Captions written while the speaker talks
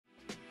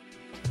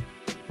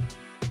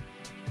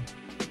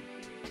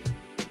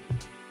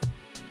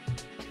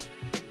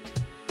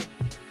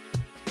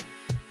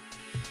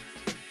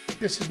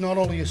This is not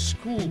only a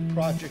school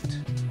project,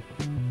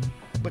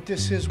 but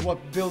this is what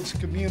builds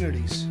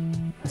communities.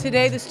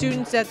 Today the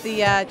students at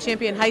the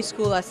Champion High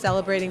School are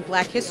celebrating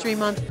Black History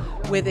Month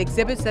with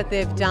exhibits that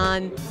they've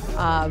done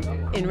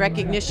in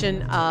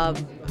recognition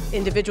of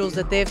individuals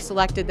that they've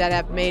selected that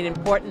have made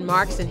important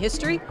marks in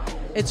history.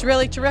 It's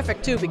really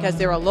terrific too, because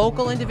there are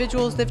local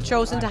individuals they've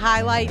chosen to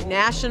highlight,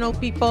 national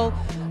people,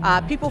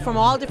 people from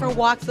all different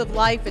walks of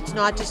life. It's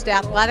not just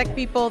athletic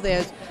people.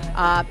 There's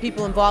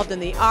people involved in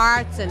the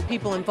arts and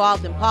people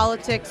involved in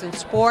politics and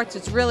sports.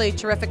 It's really a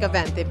terrific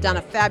event. They've done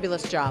a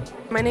fabulous job.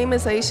 My name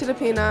is Aisha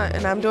DePina,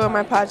 and I'm doing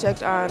my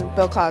project on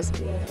Bill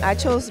Cosby. I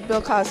chose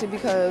Bill Cosby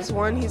because,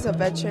 one, he's a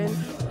veteran,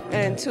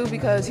 and two,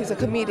 because he's a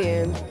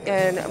comedian.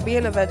 And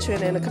being a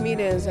veteran and a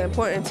comedian is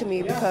important to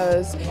me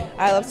because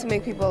I love to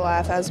make people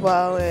laugh as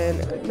well,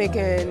 and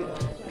making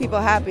people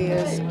happy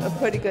is a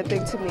pretty good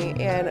thing to me.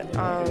 And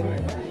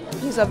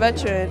he's a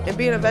veteran, and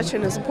being a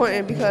veteran is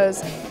important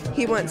because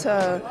he went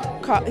to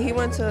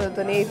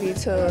the Navy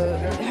to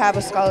have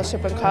a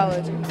scholarship in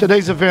college.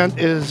 Today's event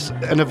is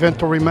an event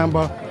to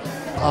remember.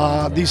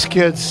 These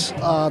kids,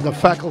 the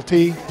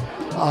faculty,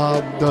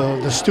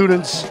 the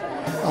students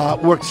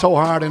worked so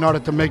hard in order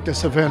to make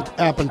this event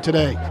happen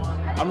today.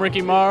 I'm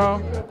Ricky Morrow.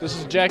 This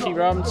is Jackie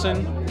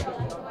Robinson.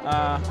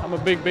 I'm a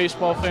big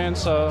baseball fan,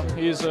 so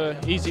he's an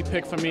easy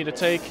pick for me to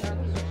take.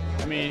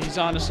 I mean, he's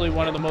honestly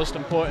one of the most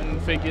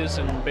important figures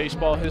in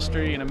baseball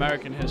history and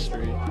American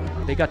history.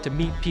 They got to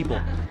meet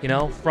people, you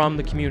know, from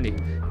the community,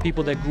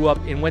 people that grew up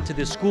and went to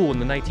this school in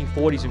the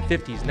 1940s and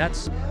 50s, and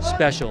that's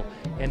special.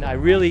 And I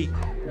really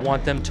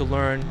want them to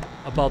learn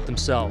about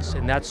themselves,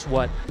 and that's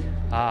what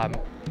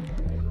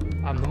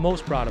I'm the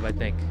most proud of, I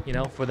think, you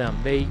know, for them.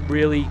 They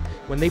really,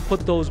 when they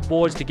put those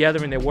boards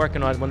together and they're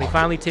working on it, when they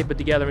finally tape it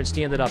together and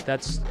stand it up,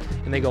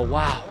 and they go,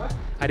 wow,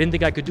 I didn't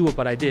think I could do it,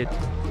 but I did.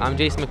 I'm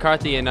Jason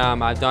McCarthy, and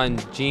I've done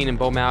Gene and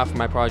Bo Mal for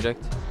my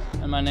project.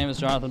 And my name is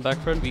Jonathan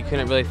Beckford. We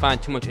couldn't really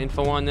find too much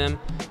info on them,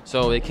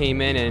 so they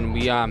came in and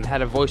we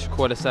had a voice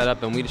recorder set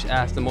up, and we just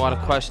asked them a lot of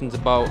questions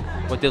about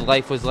what their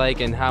life was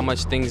like and how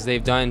much things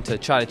they've done to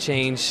try to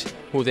change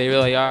who they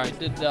really are. We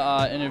did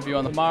the interview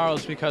on the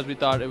Morrows because we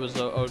thought it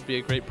would be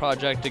a great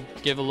project to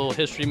give a little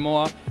history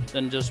more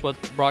than just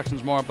what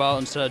Broxton's more about,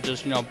 instead of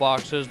just, you know,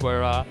 boxers,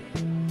 where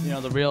you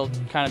know, the real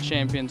kind of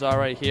champions are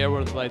right here,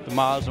 with like the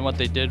Morrows and what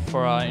they did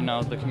for you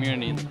know, the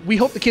community. We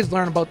hope the kids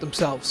learn about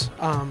themselves.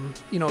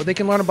 You know, they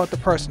can learn about the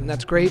person,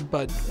 that's great,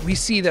 but we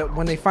see that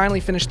when they finally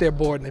finish their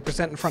board and they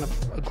present in front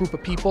of a group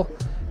of people,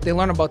 they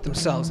learn about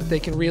themselves, that they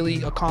can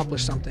really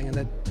accomplish something, and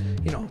that,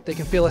 you know, they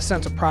can feel a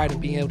sense of pride in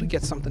being able to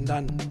get something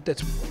done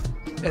that's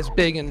as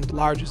big and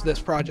large as this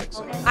project.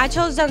 So. I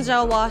chose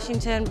Denzel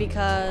Washington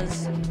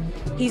because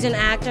he's an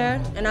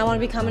actor and I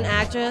want to become an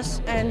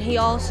actress, and he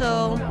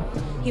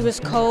was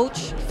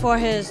coach for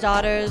his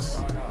daughter's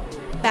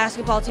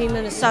basketball team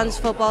and his son's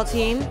football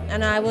team,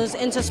 and I was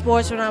into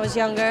sports when I was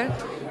younger.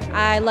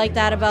 I like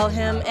that about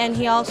him, and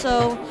he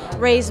also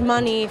raised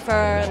money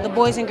for the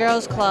Boys and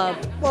Girls Club.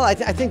 Well, I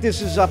think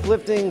this is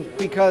uplifting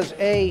because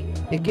A,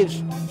 it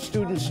gives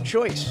students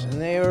choice, and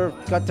they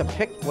got to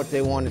pick what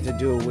they wanted to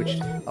do, which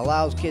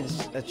allows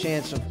kids a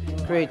chance of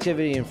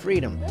creativity and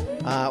freedom,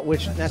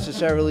 which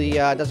necessarily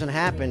doesn't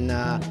happen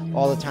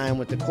all the time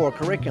with the core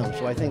curriculum.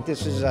 So I think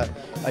this is a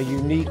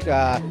unique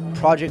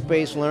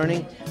project-based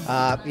learning.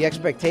 The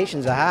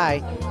expectations are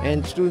high,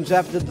 and students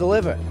have to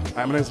deliver.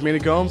 My name is Manny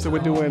Gomes, and we're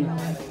doing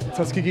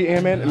Tuskegee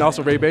Airmen and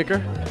also Ray Baker.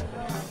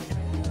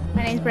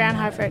 My name is Brian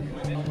Harford.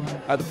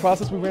 The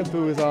process we went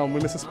through is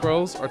with Mrs.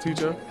 Sproles, our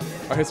teacher,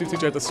 our history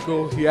teacher at the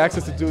school. He asked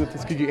us to do the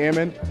Tuskegee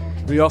Airmen.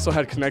 We also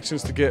had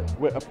connections to get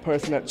with a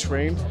person that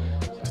trained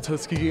the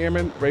Tuskegee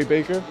Airmen, Ray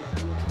Baker.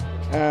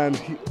 And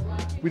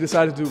we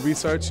decided to do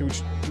research, and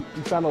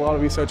we found a lot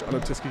of research on the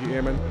Tuskegee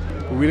Airmen,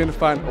 but we didn't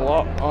find a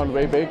lot on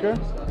Ray Baker.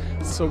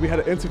 So we had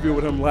an interview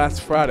with him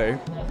last Friday,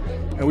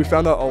 and we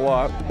found out a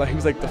lot. Like, he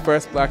was like the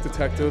first black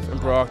detective in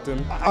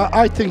Brockton.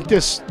 I think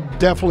this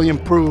definitely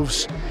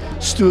improves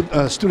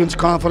students'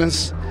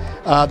 confidence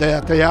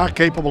that they are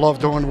capable of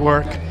doing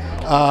work.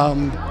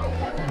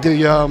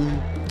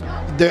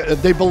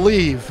 They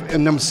believe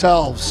in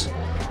themselves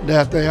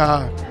that they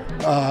are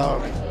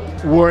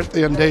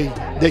worthy, and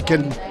they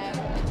can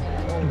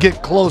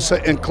get closer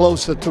and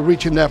closer to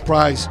reaching that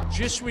prize.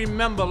 Just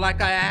remember,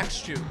 like I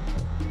asked you,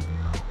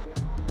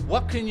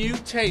 what can you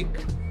take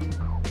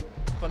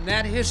from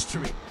that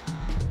history,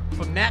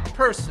 from that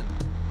person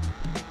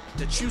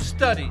that you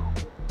studied,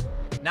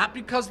 not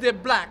because they're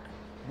black,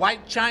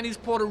 white, Chinese,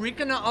 Puerto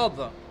Rican, or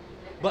other,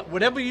 but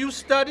whatever you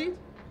studied,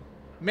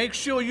 make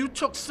sure you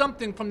took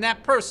something from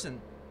that person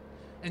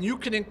and you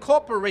can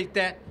incorporate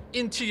that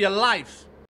into your life.